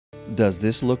Does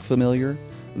this look familiar?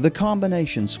 The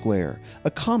combination square,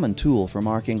 a common tool for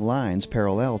marking lines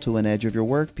parallel to an edge of your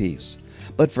workpiece.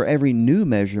 But for every new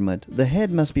measurement, the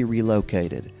head must be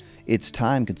relocated. It's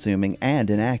time-consuming and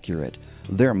inaccurate.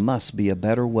 There must be a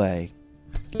better way.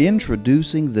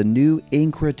 Introducing the new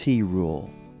INCRA T rule.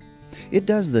 It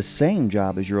does the same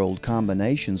job as your old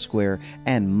combination square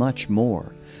and much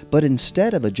more. But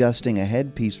instead of adjusting a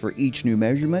headpiece for each new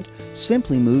measurement,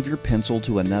 simply move your pencil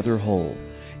to another hole.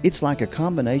 It's like a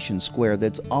combination square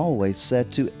that's always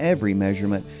set to every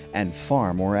measurement and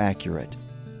far more accurate.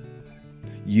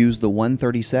 Use the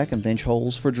 1/32 inch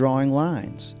holes for drawing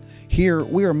lines. Here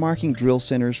we are marking drill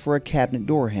centers for a cabinet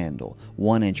door handle,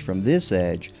 1 inch from this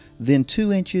edge, then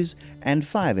 2 inches and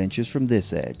 5 inches from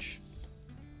this edge.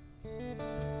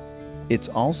 It's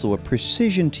also a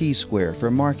precision T-square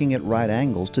for marking at right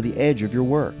angles to the edge of your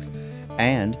work.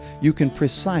 And you can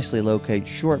precisely locate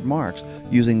short marks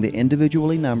using the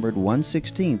individually numbered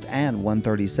 1/16 and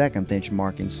 1/32 inch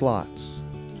marking slots.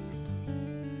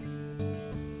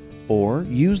 Or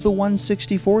use the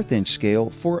 1/64 inch scale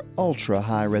for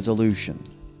ultra-high resolution.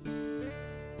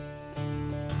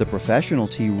 The professional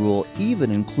T rule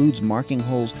even includes marking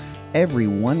holes every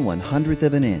 1/100th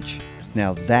of an inch.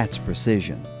 Now that's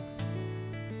precision.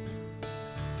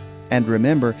 And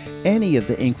remember, any of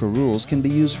the INCRA rules can be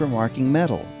used for marking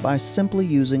metal by simply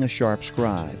using a sharp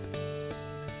scribe.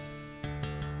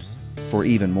 For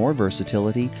even more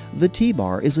versatility, the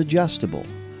T-bar is adjustable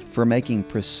for making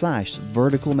precise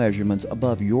vertical measurements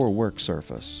above your work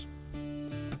surface.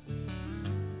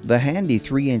 The handy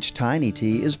 3-inch Tiny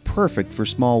T is perfect for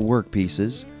small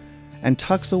workpieces and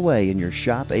tucks away in your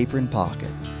shop apron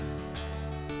pocket.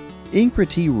 INCRA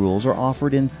T rules are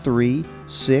offered in 3,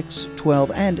 6,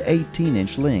 12, and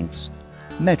 18-inch lengths.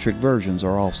 Metric versions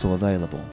are also available.